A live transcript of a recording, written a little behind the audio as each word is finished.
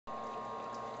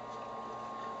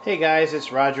Hey guys,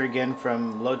 it's Roger again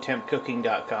from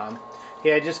lowtempcooking.com.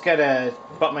 Hey, I just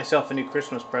bought myself a new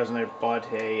Christmas present. I bought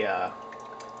a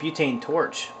butane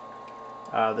torch,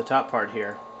 the top part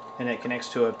here, and it connects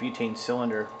to a butane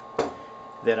cylinder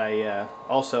that I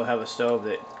also have a stove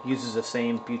that uses the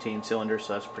same butane cylinder,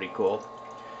 so that's pretty cool.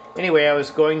 Anyway, I was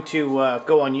going to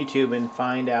go on YouTube and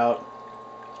find out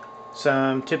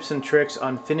some tips and tricks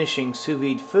on finishing sous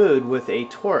vide food with a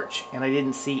torch, and I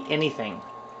didn't see anything.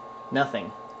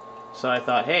 Nothing. So I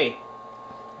thought, hey,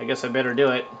 I guess I better do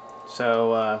it.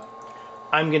 So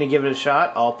I'm going to give it a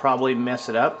shot. I'll probably mess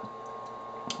it up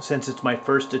since it's my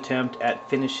first attempt at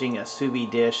finishing a sous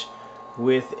vide dish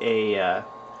with a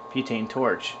butane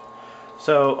torch.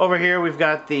 So over here we've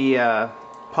got the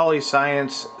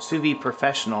Polyscience Sous Vide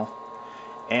Professional,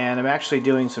 and I'm actually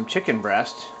doing some chicken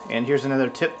breast. And here's another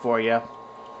tip for you.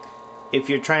 If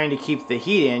you're trying to keep the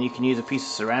heat in, you can use a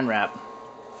piece of saran wrap.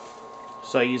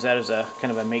 So I use that as a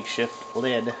kind of a makeshift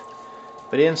lid.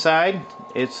 But inside,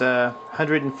 it's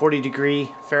 140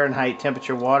 degree Fahrenheit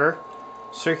temperature water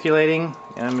circulating,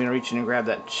 and I'm going to reach in and grab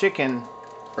that chicken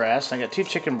breast. I got two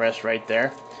chicken breasts right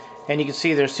there, and you can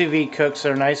see their sous vide cooks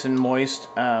are nice and moist.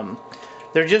 They're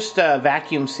just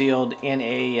vacuum sealed in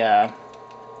a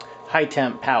high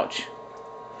temp pouch.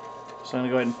 So I'm going to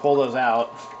go ahead and pull those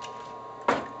out.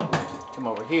 Come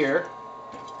over here,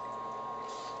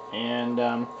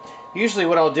 and usually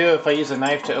what I'll do if I use a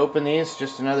knife to open these,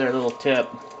 just another little tip,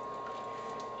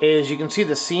 is you can see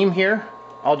the seam here.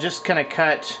 I'll just kind of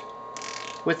cut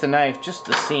with the knife just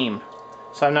the seam,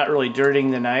 so I'm not really dirtying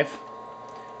the knife.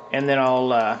 And then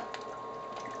I'll, if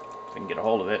I can get a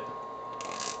hold of it,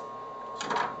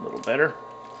 a little better.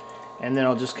 And then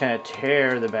I'll just kind of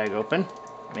tear the bag open,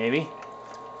 maybe.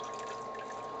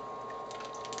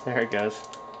 There it goes.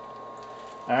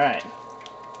 Alright.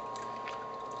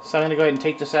 So I'm going to go ahead and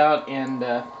take this out and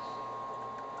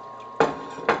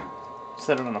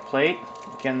set it on a plate.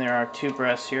 Again, there are two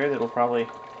breasts here that will probably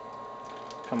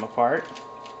come apart.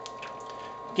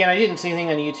 Again, I didn't see anything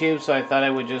on YouTube, so I thought I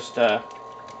would just go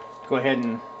ahead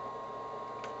and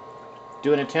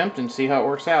do an attempt and see how it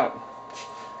works out.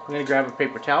 I'm going to grab a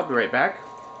paper towel, be right back.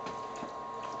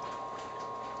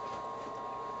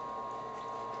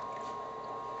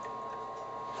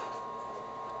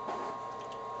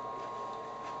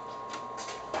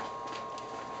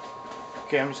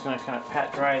 Okay, I'm just going to kind of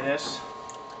pat dry this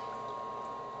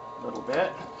a little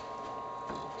bit.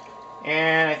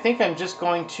 And I think I'm just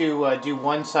going to do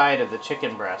one side of the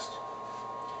chicken breast.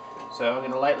 So I'm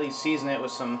going to lightly season it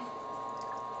with some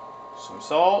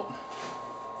salt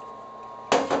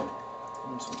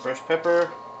and some fresh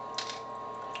pepper.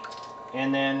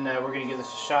 And then we're going to give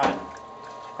this a shot.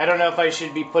 I don't know if I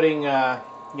should be putting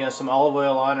some olive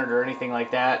oil on it or anything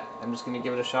like that. I'm just going to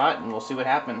give it a shot and we'll see what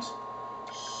happens.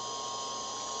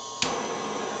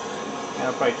 And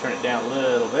I'll probably turn it down a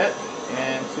little bit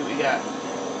and see what we got.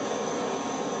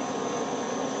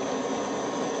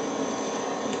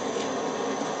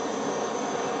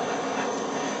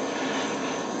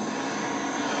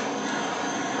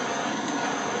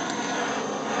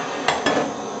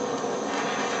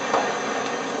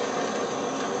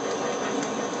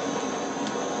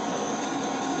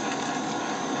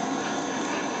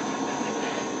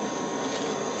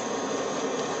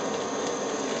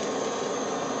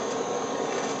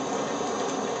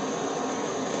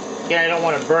 Again, I don't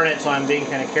want to burn it, so I'm being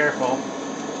kind of careful.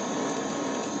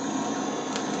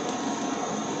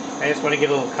 I just want to give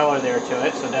a little color there to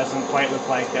it so it doesn't quite look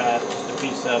like just a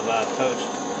piece of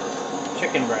poached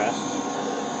chicken breast.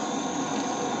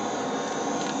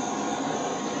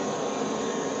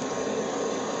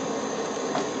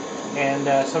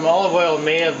 And some olive oil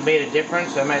may have made a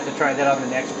difference, so I might have to try that on the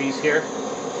next piece here.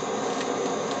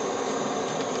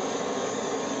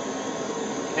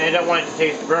 And I don't want it to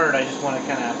taste burnt, I just want to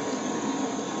kind of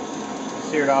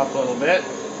sear it off a little bit.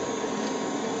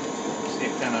 See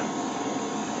it kind of.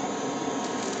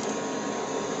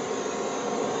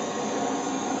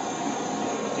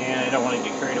 And I don't want to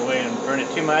get carried away and burn it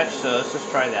too much, so let's just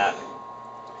try that.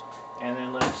 And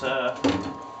then let's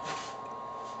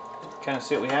kind of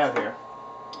see what we have here.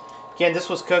 Again, this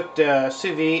was cooked sous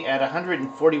vide at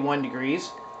 141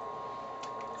 degrees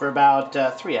for about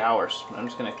 3 hours. I'm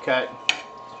just going to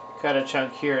cut a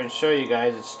chunk here and show you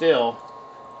guys it's still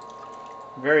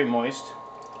very moist.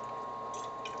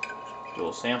 Do a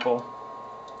little sample.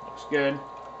 Looks good.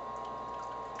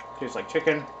 Tastes like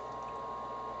chicken.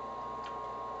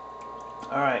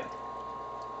 Alright.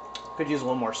 Could use a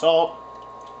little more salt.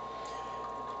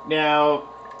 Now,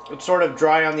 it's sort of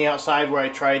dry on the outside where I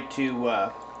tried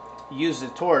to use the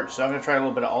torch, so I'm going to try a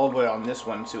little bit of olive oil on this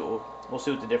one. We'll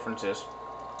see what the difference is.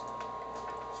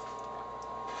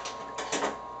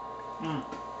 Mm.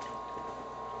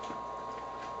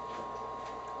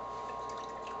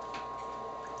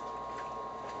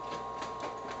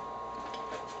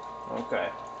 Okay.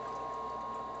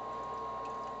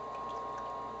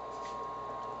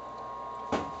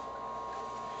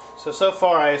 So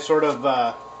far I sort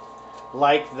of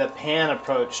like the pan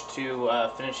approach to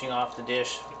finishing off the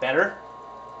dish better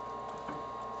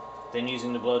than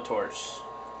using the blowtorch.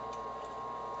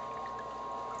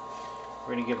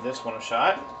 We're going to give this one a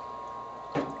shot.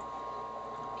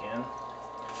 Again,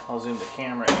 I'll zoom the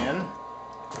camera in.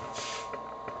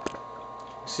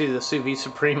 See the sous vide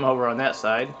supreme over on that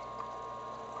side.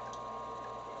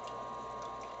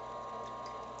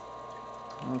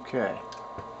 Okay.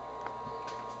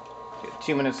 Got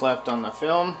 2 minutes left on the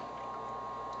film.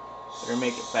 Better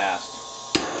make it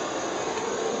fast.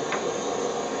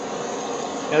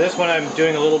 Now this one I'm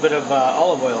doing a little bit of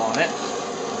olive oil on it.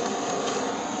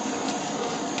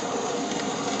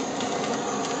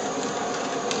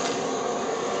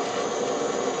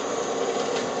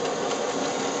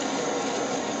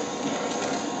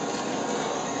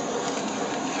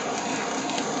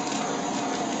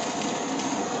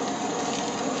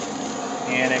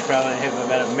 And I probably have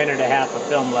about a minute and a half of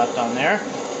film left on there.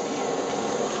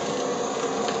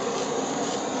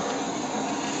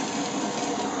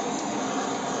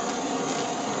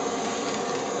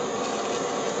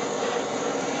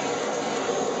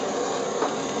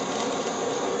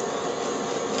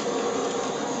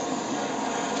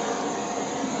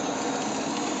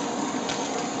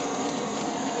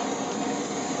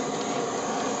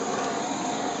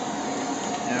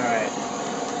 Alright.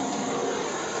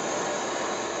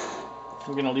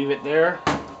 I'm going to leave it there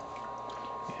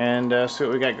and see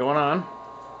what we got going on.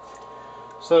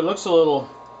 So it looks a little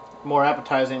more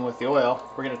appetizing with the oil.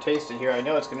 We're going to taste it here. I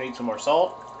know it's going to need some more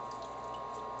salt.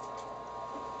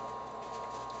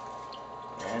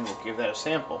 And we'll give that a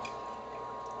sample.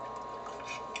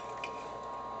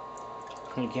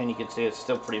 And again, you can see it's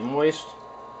still pretty moist.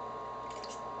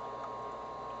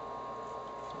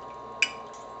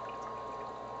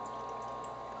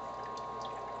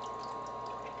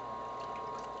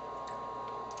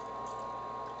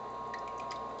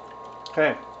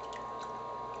 Okay.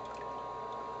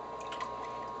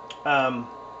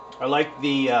 I like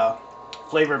the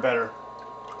flavor better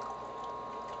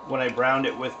when I browned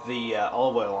it with the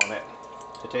olive oil on it.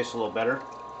 It tastes a little better.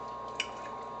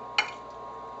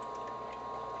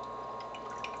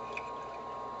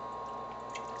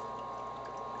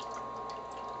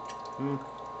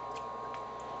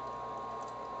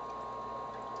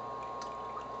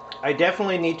 I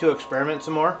definitely need to experiment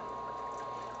some more,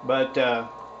 but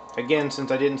again,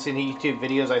 since I didn't see any YouTube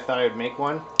videos, I thought I would make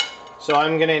one. So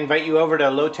I'm going to invite you over to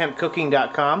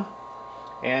lowtempcooking.com,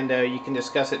 and you can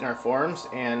discuss it in our forums,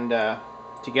 and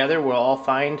together we'll all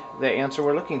find the answer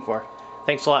we're looking for.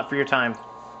 Thanks a lot for your time.